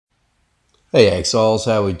Hey Exiles,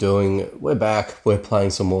 how are we doing? We're back. We're playing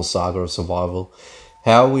some more Saga of Survival.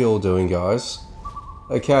 How are we all doing, guys?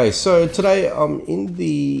 Okay, so today I'm in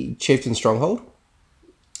the Chieftain Stronghold,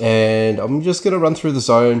 and I'm just gonna run through the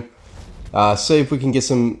zone, see if we can get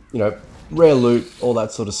some, rare loot, all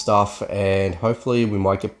that sort of stuff, and hopefully we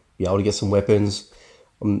might be able to get some weapons.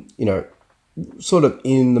 Sort of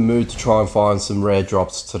in the mood to try and find some rare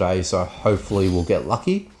drops today, so hopefully we'll get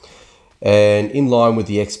lucky. And in line with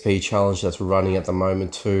the XP challenge that's running at the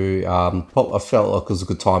moment too, I felt like it was a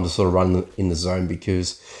good time to sort of run in the zone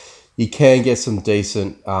because you can get some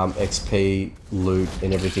decent XP loot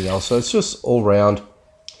and everything else. So it's just all round,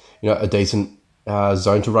 a decent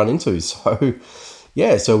zone to run into. So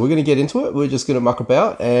yeah, so we're going to get into it. We're just going to muck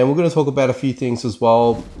about, and we're going to talk about a few things as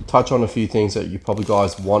well, touch on a few things that you probably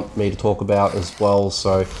guys want me to talk about as well.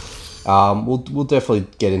 So we'll definitely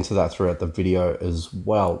get into that throughout the video as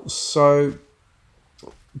well. So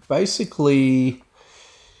basically,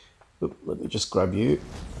 let me just grab you.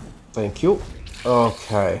 Thank you.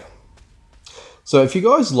 Okay. So if you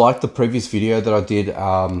guys liked the previous video that I did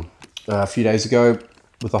a few days ago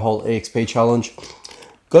with the whole EXP challenge,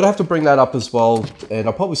 gotta have to bring that up as well, and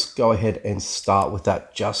I'll probably go ahead and start with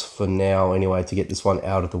that just for now anyway to get this one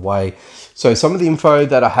out of the way. So some of the info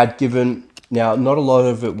that I had given, now not a lot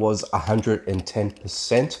of it was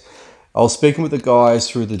 110%. I was speaking with the guys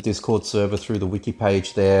through the Discord server, through the wiki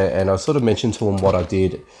page there, and I sort of mentioned to them what I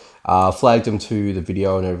did, flagged them to the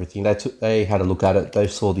video and everything. They had a look at it, they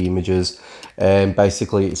saw the images, and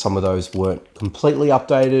basically some of those weren't completely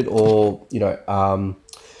updated, or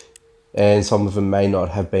and some of them may not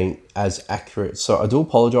have been as accurate. So I do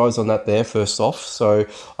apologize on that there first off. So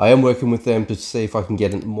I am working with them to see if I can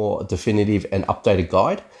get a more definitive and updated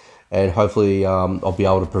guide, and hopefully I'll be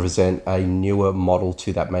able to present a newer model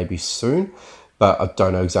to that maybe soon, but I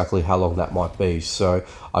don't know exactly how long that might be. So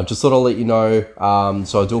I just thought I'll let you know.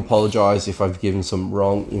 So I do apologize if I've given some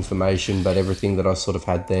wrong information, but everything that I sort of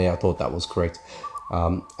had there, I thought that was correct.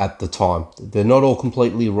 At the time, they're not all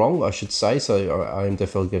completely wrong, I should say, so I am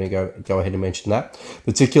definitely going to go ahead and mention that,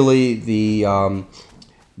 particularly the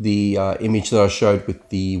image that I showed with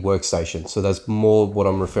the workstation. So that's more what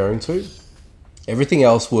I'm referring to. Everything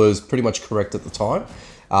else was pretty much correct at the time.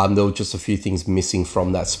 There were just a few things missing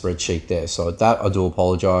from that spreadsheet there, so that I do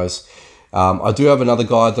apologize. I do have another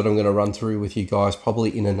guide that I'm going to run through with you guys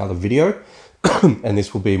probably in another video. And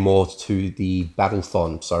this will be more to the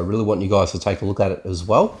battlethon, so I really want you guys to take a look at it as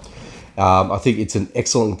well. I think it's an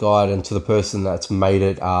excellent guide, and to the person that's made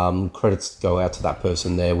it, credits go out to that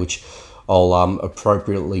person there, which I'll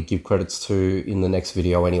appropriately give credits to in the next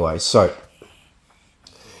video anyway. So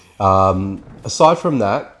aside from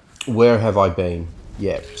that, where have I been?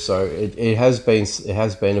 Yeah, so it has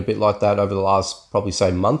been a bit like that over the last probably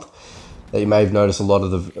say month. You may have noticed a lot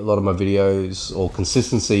of my videos, or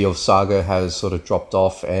consistency of Saga has sort of dropped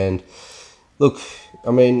off. And look,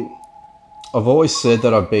 I mean, I've always said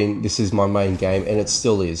that this is my main game, and it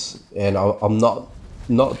still is. And I'm not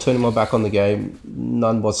turning my back on the game,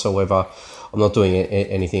 none whatsoever. I'm not doing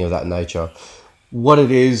anything of that nature. What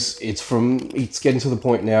it is, it's getting to the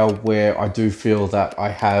point now where I do feel that I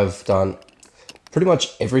have done pretty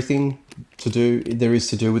much everything there is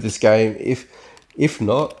to do with this game. If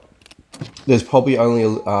not, there's probably only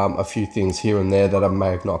a few things here and there that I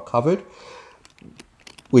may have not covered,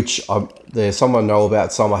 which there's some I know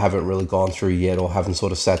about, some I haven't really gone through yet, or haven't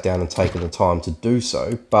sort of sat down and taken the time to do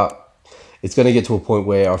so. But it's going to get to a point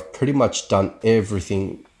where I've pretty much done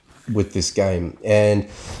everything with this game, and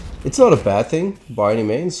it's not a bad thing by any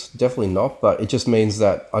means, definitely not, but it just means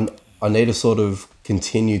that I need to sort of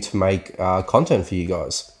continue to make content for you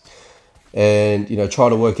guys, and try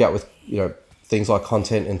to work out with things like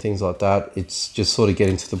content and things like that. It's just sort of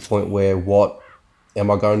getting to the point where what am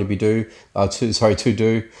I going to be to do?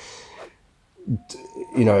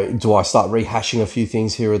 Do I start rehashing a few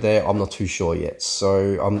things here or there? I'm not too sure yet.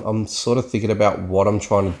 So I'm sort of thinking about what I'm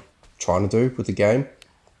trying to do with the game.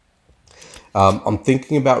 I'm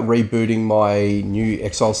thinking about rebooting my new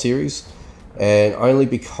Exile series, and only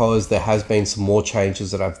because there has been some more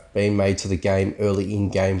changes that have been made to the game early in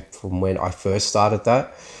game from when I first started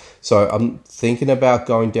that. So I'm thinking about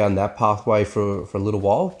going down that pathway for a little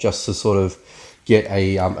while, just to sort of get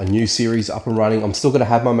a new series up and running. I'm still going to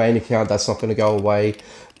have my main account, that's not going to go away,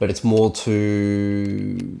 but it's more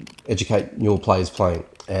to educate newer players playing.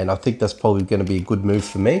 And I think that's probably going to be a good move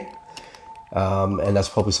for me. And that's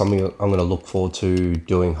probably something I'm going to look forward to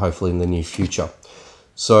doing, hopefully in the near future.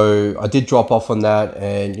 So I did drop off on that,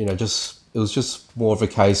 and it was just more of a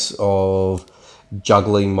case of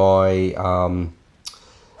juggling my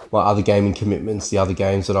my other gaming commitments, the other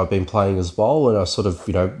games that I've been playing as well, and I sort of,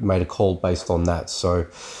 you know, made a call based on that. So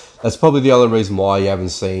that's probably the other reason why you haven't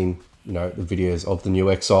seen, you know, the videos of the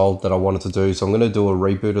new Exile that I wanted to do. So I'm going to do a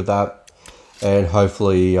reboot of that, and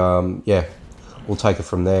hopefully, yeah, we'll take it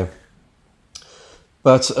from there.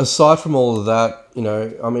 But aside from all of that, you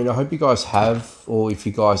know, I mean, I hope you guys have, or if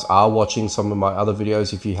you guys are watching some of my other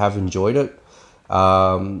videos, if you have enjoyed it.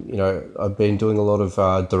 You know, I've been doing a lot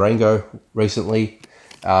of Durango recently,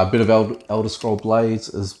 a bit of Elder Scroll Blades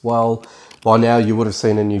as well. By now, you would have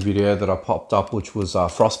seen a new video that I popped up, which was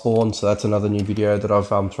Frostborn. So that's another new video that I've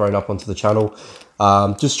thrown up onto the channel.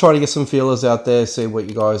 Just trying to get some feelers out there, see what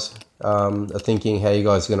you guys are thinking, how you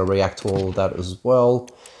guys are going to react to all of that as well.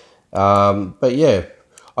 But yeah,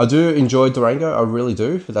 I do enjoy Durango, I really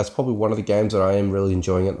do. That's probably one of the games that I am really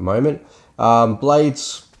enjoying at the moment.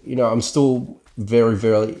 Blades, you know, I'm still very,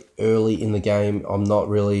 very early in the game. I'm not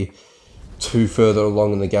really too further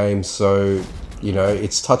along in the game, so, you know,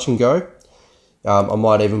 it's touch and go. I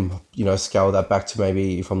might even, you know, scale that back to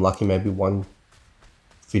maybe, if I'm lucky, maybe one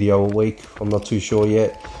video a week. I'm not too sure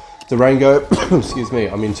yet. Durango, excuse me,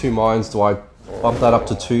 I'm in two minds. Do I bump that up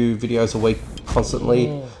to 2 videos a week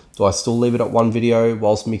constantly? Do I still leave it at 1 video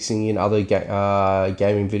whilst mixing in other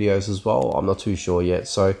gaming videos as well? I'm not too sure yet.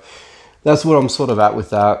 So that's what I'm sort of at with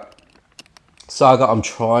that. Saga, I'm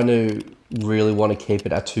trying to really want to keep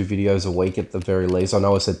it at 2 videos a week at the very least. I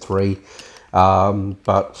know I said 3,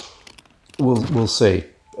 but we'll see.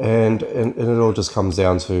 And it all just comes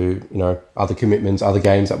down to, you know, other commitments, other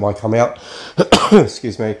games that might come out.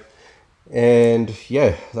 Excuse me. And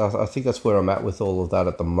yeah, I think that's where I'm at with all of that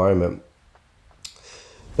at the moment.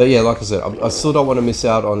 But yeah, like I said, I still don't want to miss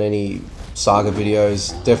out on any Saga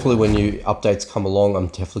videos. Definitely when new updates come along, I'm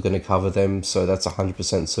definitely going to cover them. So that's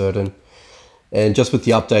 100% certain. And just with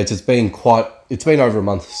the updates, it's been over a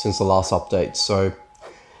month since the last update. So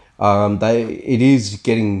it is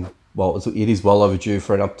getting, well, it is well overdue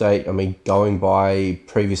for an update. I mean, going by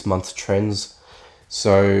previous month trends.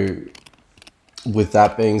 So with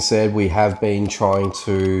that being said, we have been trying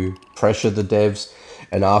to pressure the devs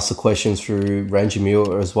and ask the questions through Ranger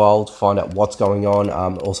Muir as well to find out what's going on.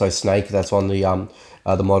 Also Snake, that's on the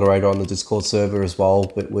moderator on the Discord server as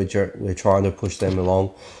well, but we're trying to push them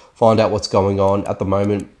along, find out what's going on. At the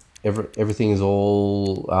moment, everything is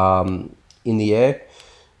all in the air.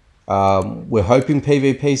 We're hoping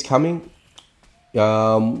PvP is coming. You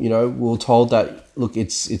know, we were told that, look,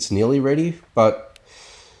 it's nearly ready, but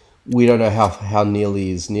we don't know how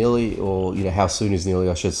nearly is nearly, or, you know, how soon is nearly,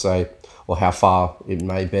 I should say, or how far it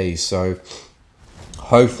may be. So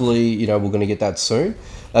hopefully, you know, we're going to get that soon.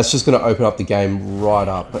 That's just going to open up the game right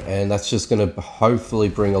up, and that's just going to hopefully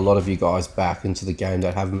bring a lot of you guys back into the game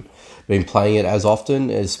that haven't been playing it as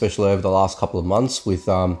often, especially over the last couple of months with,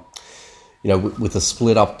 you know, with the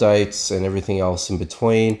split updates and everything else in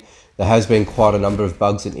between. There has been quite a number of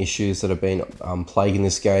bugs and issues that have been plaguing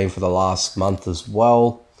this game for the last month as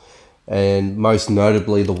well. And most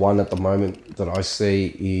notably, the one at the moment that I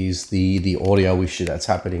see is the audio issue that's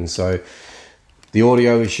happening. So the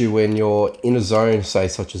audio issue when you're in a zone, say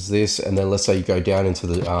such as this, and then let's say you go down into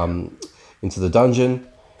the dungeon,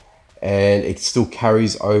 and it still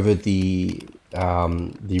carries over the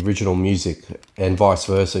original music, and vice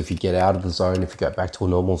versa. If you get out of the zone, if you go back to a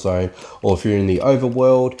normal zone, or if you're in the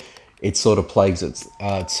overworld, it sort of plagues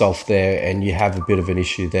itself there, and you have a bit of an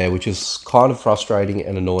issue there, which is kind of frustrating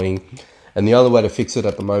and annoying. And the only way to fix it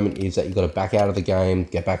at the moment is that you've got to back out of the game,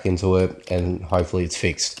 get back into it, and hopefully it's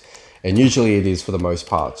fixed. And usually it is for the most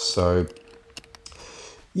part. So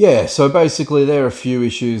yeah, so basically there are a few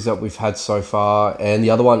issues that we've had so far, and the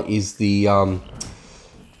other one is the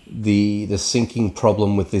syncing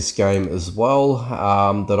problem with this game as well,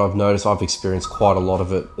 that I've noticed. I've experienced quite a lot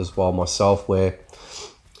of it as well myself, where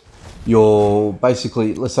you're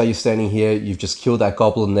basically, let's say you're standing here, you've just killed that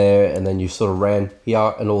goblin there, and then you sort of ran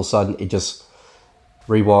here, and all of a sudden it just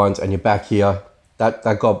rewinds and you're back here.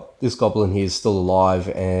 This goblin here is still alive,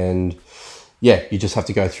 and yeah, you just have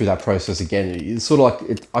to go through that process again. It's sort of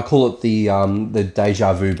like, I call it the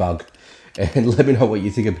deja vu bug. And let me know what you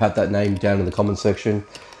think about that name down in the comment section.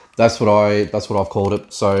 That's what I've called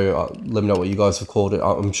it. So let me know what you guys have called it.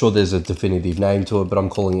 I'm sure there's a definitive name to it, but I'm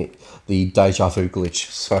calling it the deja vu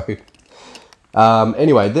glitch. So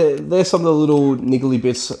anyway, there's some of the little niggly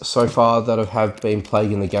bits so far that have been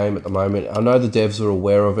plaguing the game at the moment. I know the devs are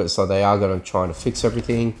aware of it, so they are going to try to fix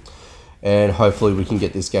everything, and hopefully we can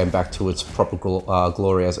get this game back to its proper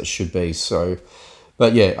glory as it should be. So,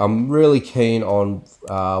 but yeah, I'm really keen on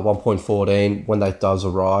 1.14 when that does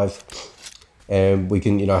arrive, and we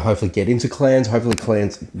can, you know, hopefully get into clans. Hopefully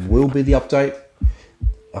clans will be the update.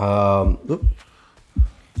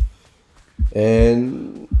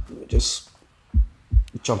 And just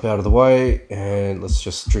jump out of the way, and let's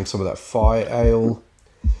just drink some of that fire ale.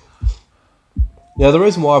 Now, the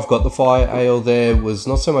reason why I've got the fire ale there was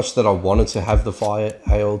not so much that I wanted to have the fire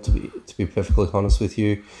ale, to be perfectly honest with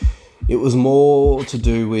you. It was more to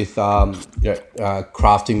do with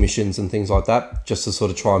crafting missions and things like that, just to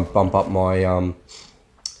sort of try and bump up my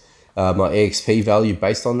my EXP value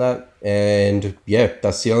based on that. And yeah,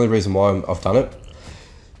 that's the only reason why I've done it.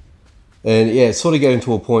 And yeah, it's sort of getting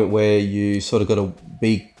to a point where you sort of got to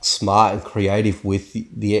be smart and creative with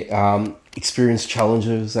the experience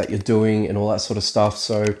challenges that you're doing and all that sort of stuff.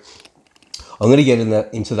 So I'm going to get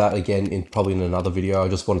into that again probably in another video. I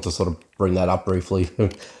just wanted to sort of bring that up briefly.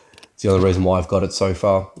 It's the only reason why I've got it so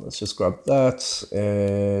far. Let's just grab that,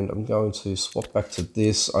 and I'm going to swap back to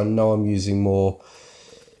this. I know I'm using more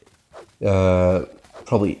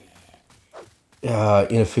probably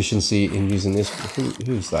inefficiency in using this.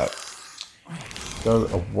 Who's that? Go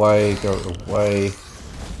away, go away.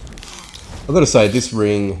 I've got to say, this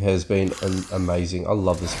ring has been amazing. I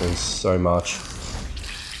love this ring so much.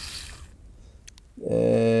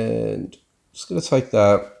 And just going to take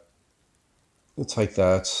that. I'll take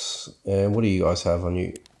that. And what do you guys have on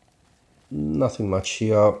you? Nothing much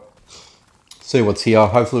here. See what's here.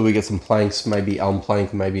 Hopefully we get some planks, maybe elm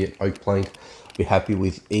plank, maybe an oak plank. Be happy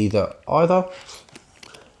with either.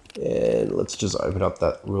 And let's just open up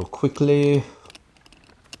that real quickly.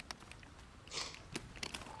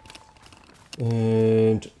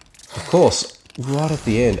 And of course, right at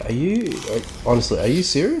the end, honestly, are you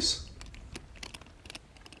serious?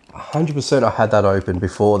 100% I had that open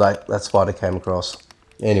before that spider came across.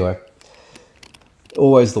 Anyway,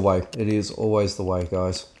 always the way. It is always the way,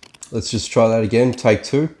 guys. Let's just try that again, take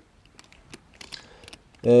 2.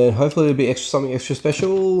 And hopefully it'll be something extra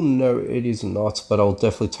special. No, it is not, but I'll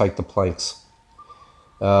definitely take the planks.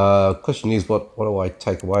 Question is, what do I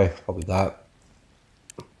take away? Probably that.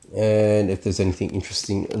 And if there's anything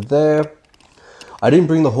interesting there. I didn't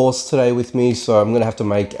bring the horse today with me, so I'm going to have to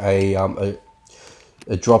make a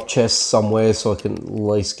drop chest somewhere so I can at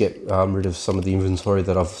least get rid of some of the inventory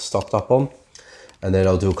that I've stocked up on. And then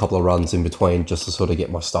I'll do a couple of runs in between just to sort of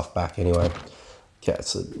get my stuff back anyway. Okay,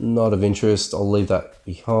 so not of interest. I'll leave that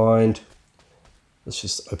behind. Let's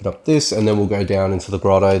just open up this, and then we'll go down into the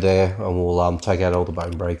grotto there, and we'll take out all the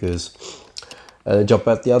bone breakers. And then jump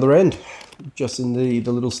at the other end, just in the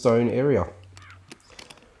little stone area.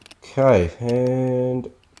 Okay,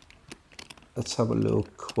 and let's have a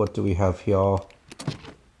look. What do we have here?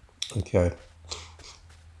 Okay.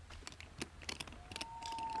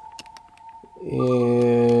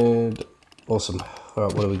 And awesome. All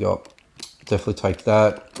right, what do we got? Definitely take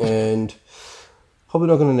that, and probably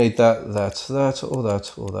not going to need that, or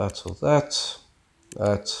that.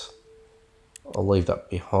 I'll leave that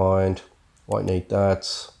behind. Won't need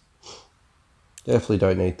that. Definitely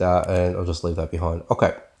don't need that, and I'll just leave that behind.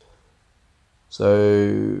 Okay.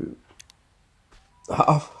 So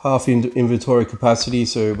half inventory capacity,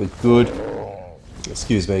 so we're good.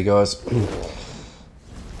 Excuse me, guys.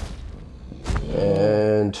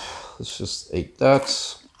 And let's just eat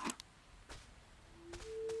that.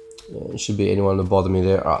 There shouldn't be anyone to bother me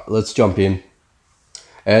there. All right, let's jump in.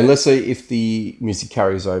 And let's see if the music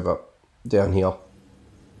carries over down here.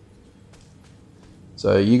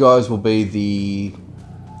 So you guys will be the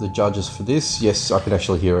judges for this. Yes, I can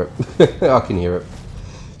actually hear it. I can hear it.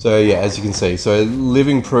 So yeah, as you can see, so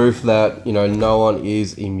living proof that, you know, no one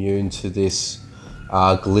is immune to this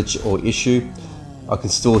glitch or issue. I can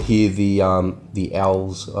still hear the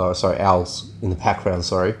owls in the background.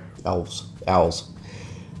 Sorry, owls.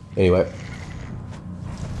 Anyway,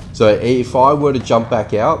 so if I were to jump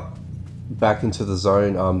back into the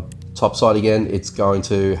zone topside again, it's going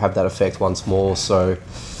to have that effect once more. So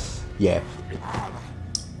yeah,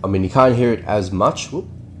 I mean, you can't hear it as much. Whoop,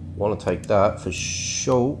 want to take that for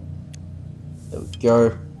sure. There we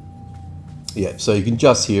go. Yeah, so you can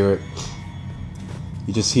just hear it.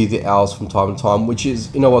 You just hear the owls from time to time, which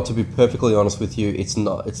is, you know what, to be perfectly honest with you, it's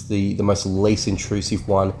the most least intrusive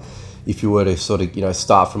one. If you were to sort of, you know,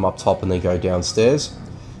 start from up top and then go downstairs.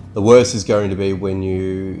 The worst is going to be when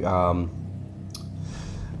you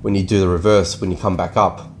do the reverse, when you come back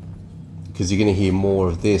up, because you're going to hear more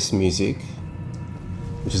of this music,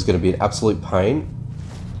 which is going to be an absolute pain.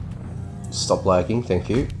 Stop lagging, thank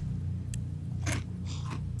you.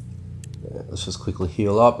 Let's just quickly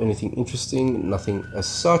heal up. Anything interesting? Nothing as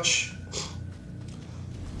such.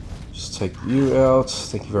 Just take you out.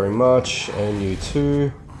 Thank you very much. And you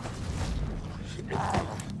too.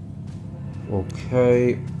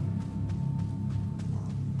 Okay.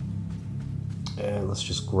 And let's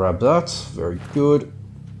just grab that. Very good.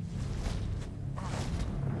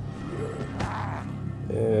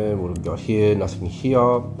 And what have we got here? Nothing here.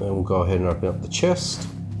 And we'll go ahead and open up the chest.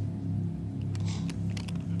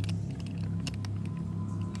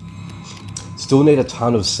 Still need a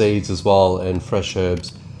ton of seeds as well and fresh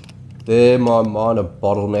herbs. They're my minor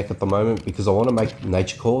bottleneck at the moment because I want to make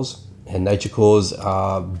nature cores, and nature cores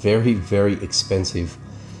are very, very expensive.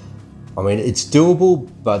 I mean, it's doable,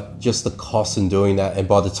 but just the cost in doing that, and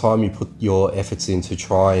by the time you put your efforts in to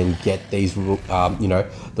try and get these, you know,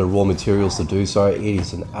 the raw materials to do so, it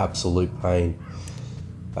is an absolute pain.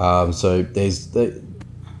 So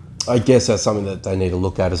I guess that's something that they need to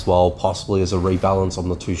look at as well, possibly as a rebalance. I'm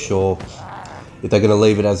not too sure. If they're going to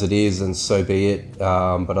leave it as it is, then so be it.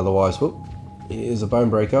 But otherwise, whoop, here's a bone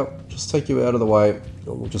breaker. Just take you out of the way.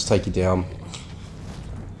 We'll just take you down.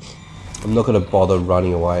 I'm not going to bother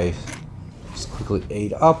running away. Just quickly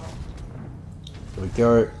eat up. There we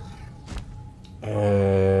go.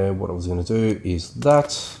 And what I was going to do is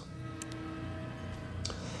that.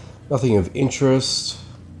 Nothing of interest.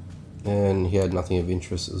 And he had nothing of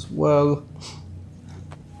interest as well.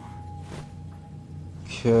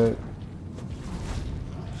 Okay.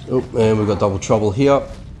 Oh, and we've got double trouble here.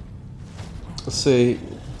 Let's see,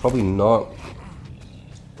 probably not.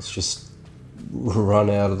 Let's just run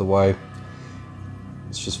out of the way.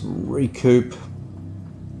 Let's just recoup.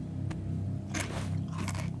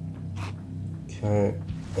 Okay,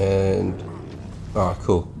 and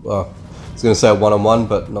cool. I was going to say one-on-one,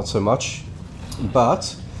 but not so much.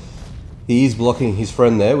 But he is blocking his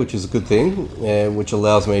friend there, which is a good thing, and which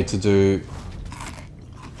allows me to do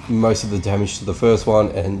most of the damage to the first one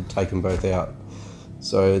and take them both out.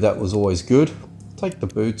 So that was always good. Take the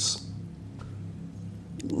boots.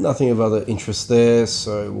 Nothing of other interest there,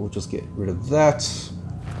 so we'll just get rid of that.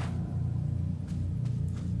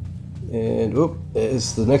 And oh,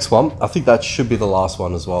 there's the next one. I think that should be the last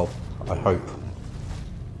one as well, I hope.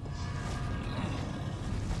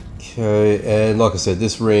 Okay, and like I said,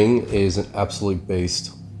 this ring is an absolute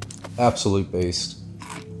beast. Absolute beast.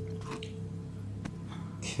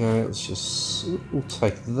 Okay, let's just, we'll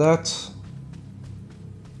take that.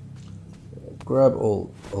 Grab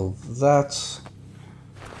all of that.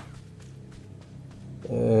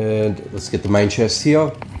 And let's get the main chest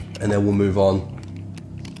here, and then we'll move on.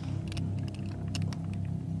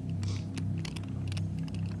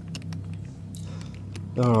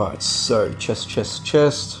 Alright, so chest.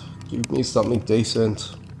 Give me something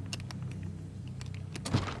decent.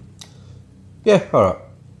 Yeah, alright.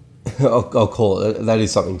 I'll call it. That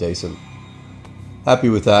is something decent. Happy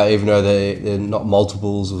with that, even though they're not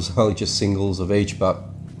multiples, it was only just singles of each, but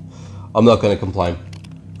I'm not going to complain.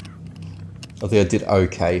 I think I did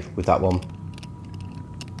okay with that one.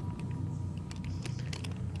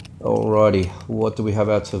 Alrighty, what do we have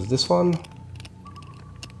out of this one?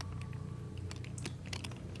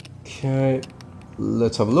 Okay,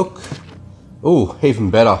 let's have a look. Oh, even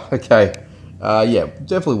better. Okay, yeah,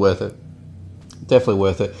 definitely worth it. Definitely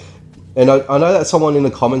worth it. And I know that someone in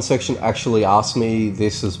the comment section actually asked me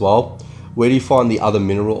this as well. Where do you find the other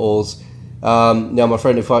mineral ores? Now, my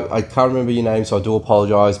friend, if I can't remember your name, so I do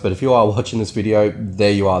apologize. But if you are watching this video,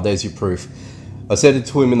 there you are. There's your proof. I said it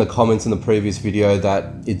to him in the comments in the previous video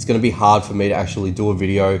that it's going to be hard for me to actually do a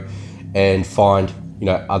video and find, you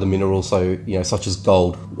know, other minerals, so, you know, such as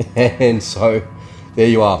gold. And so there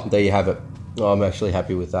you are. There you have it. I'm actually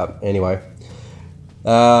happy with that. Anyway.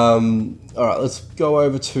 All right, let's go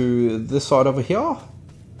over to this side over here.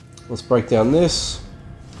 Let's break down this.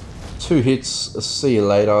 2 hits, see you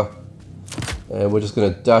later. And we're just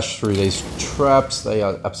going to dash through these traps. They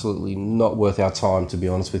are absolutely not worth our time, to be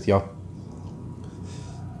honest with you.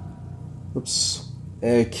 Oops.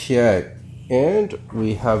 Okay. And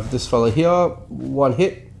we have this fella here. 1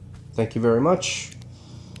 hit. Thank you very much.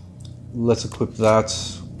 Let's equip that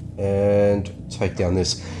and take down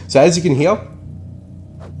this. So as you can hear,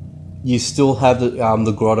 you still have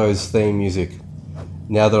the Grotto's theme music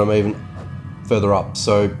now that I'm even further up.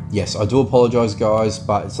 So yes, I do apologize, guys,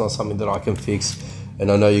 but it's not something that I can fix,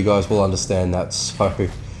 and I know you guys will understand that. So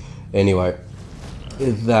anyway,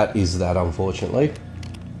 that is that, unfortunately.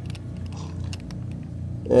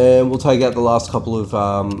 And we'll take out the last couple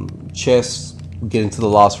of chests, get into the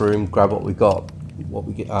last room, grab what we got, what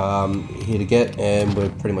we get here to get, and we're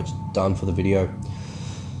pretty much done for the video.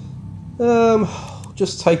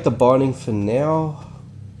 Just take the binding for now.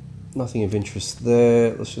 Nothing of interest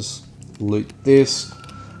there. Let's just loot this.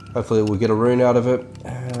 Hopefully we'll get a rune out of it.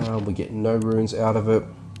 We get no runes out of it.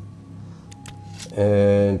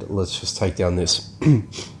 And let's just take down this.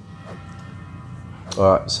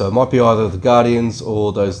 Alright, so it might be either the guardians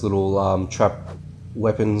or those little trap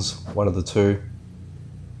weapons. One of the two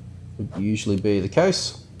would usually be the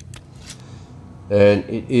case. And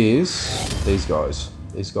it is these guys.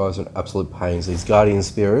 These guys are absolute pains. These guardian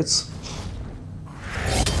spirits.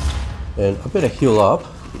 And I better heal up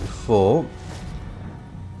before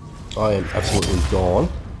I am absolutely gone.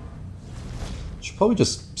 Should probably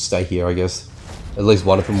just stay here, I guess. At least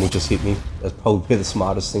one of them will just hit me. That's probably the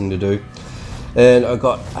smartest thing to do. And I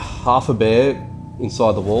got half a bear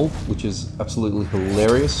inside the wall, which is absolutely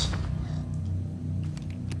hilarious.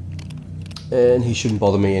 And he shouldn't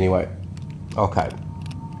bother me anyway. Okay.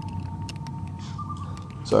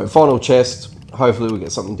 So final chest. Hopefully we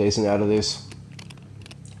get something decent out of this.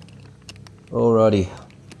 Alrighty.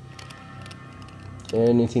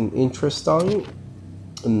 Anything interesting?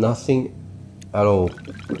 Nothing at all.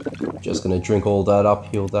 Just gonna drink all that up,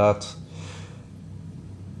 heal that.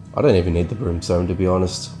 I don't even need the brimstone, to be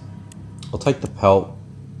honest. I'll take the pelt.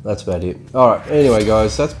 That's about it. Alright, anyway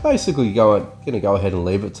guys, that's basically gonna go ahead and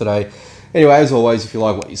leave it today. Anyway, as always, if you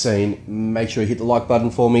like what you're seeing, make sure you hit the like button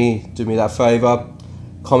for me. Do me that favor.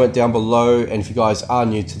 Comment down below, and if you guys are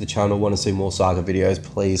new to the channel, want to see more Saga videos,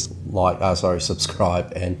 please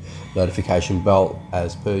subscribe and notification bell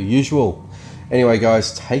as per usual. Anyway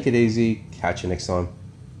guys, take it easy. Catch you next time.